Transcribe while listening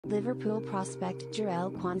Liverpool prospect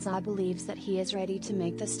Jarell Quansah believes that he is ready to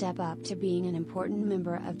make the step up to being an important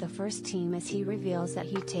member of the first team, as he reveals that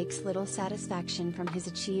he takes little satisfaction from his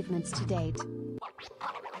achievements to date.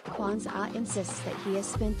 Quansah insists that he has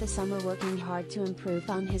spent the summer working hard to improve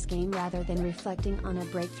on his game rather than reflecting on a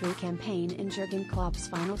breakthrough campaign in Jurgen Klopp's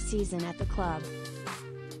final season at the club.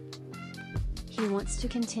 He wants to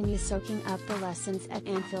continue soaking up the lessons at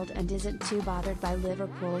Anfield and isn't too bothered by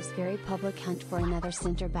Liverpool's very public hunt for another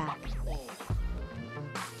centre-back.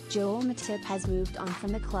 Joel Matip has moved on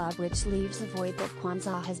from the club, which leaves a void that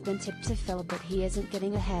Quansah has been tipped to fill, but he isn't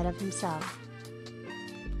getting ahead of himself.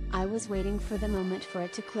 "I was waiting for the moment for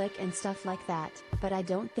it to click and stuff like that, but I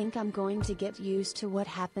don't think I'm going to get used to what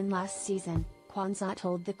happened last season," Quansah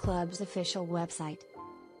told the club's official website.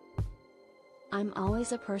 "I'm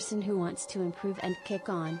always a person who wants to improve and kick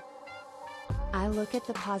on. I look at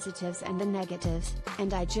the positives and the negatives,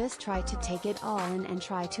 and I just try to take it all in and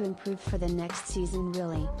try to improve for the next season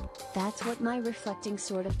really. That's what my reflecting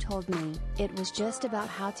sort of told me. It was just about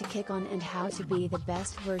how to kick on and how to be the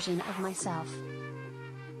best version of myself.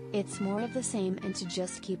 It's more of the same, and to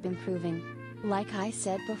just keep improving. Like I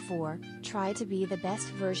said before, try to be the best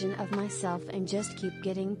version of myself and just keep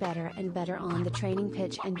getting better and better on the training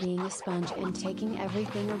pitch and being a sponge and taking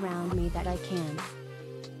everything around me that I can."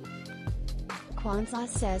 Quansah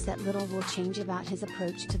says that little will change about his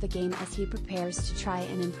approach to the game as he prepares to try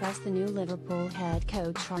and impress the new Liverpool head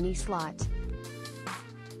coach Arne Slot.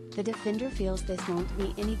 The defender feels this won't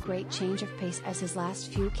be any great change of pace, as his last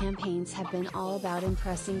few campaigns have been all about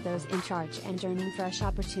impressing those in charge and earning fresh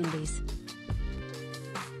opportunities.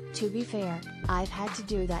 "To be fair, I've had to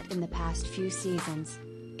do that in the past few seasons.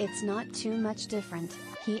 It's not too much different,"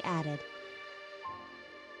 he added.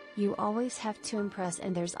 "You always have to impress,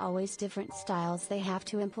 and there's always different styles they have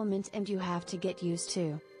to implement and you have to get used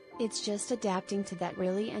to. It's just adapting to that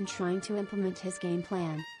really and trying to implement his game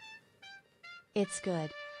plan. It's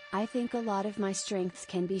good. I think a lot of my strengths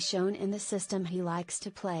can be shown in the system he likes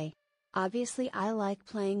to play. Obviously I like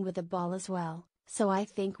playing with the ball as well, so I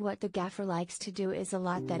think what the gaffer likes to do is a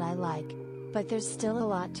lot that I like. But there's still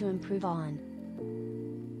a lot to improve on."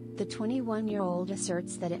 The 21-year-old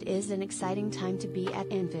asserts that it is an exciting time to be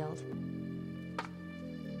at Anfield.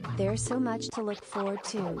 "There's so much to look forward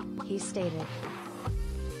to," he stated.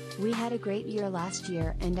 "We had a great year last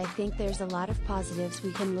year, and I think there's a lot of positives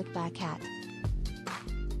we can look back at.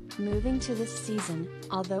 Moving to this season,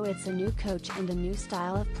 although it's a new coach and a new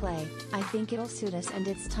style of play, I think it'll suit us and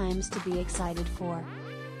it's times to be excited for."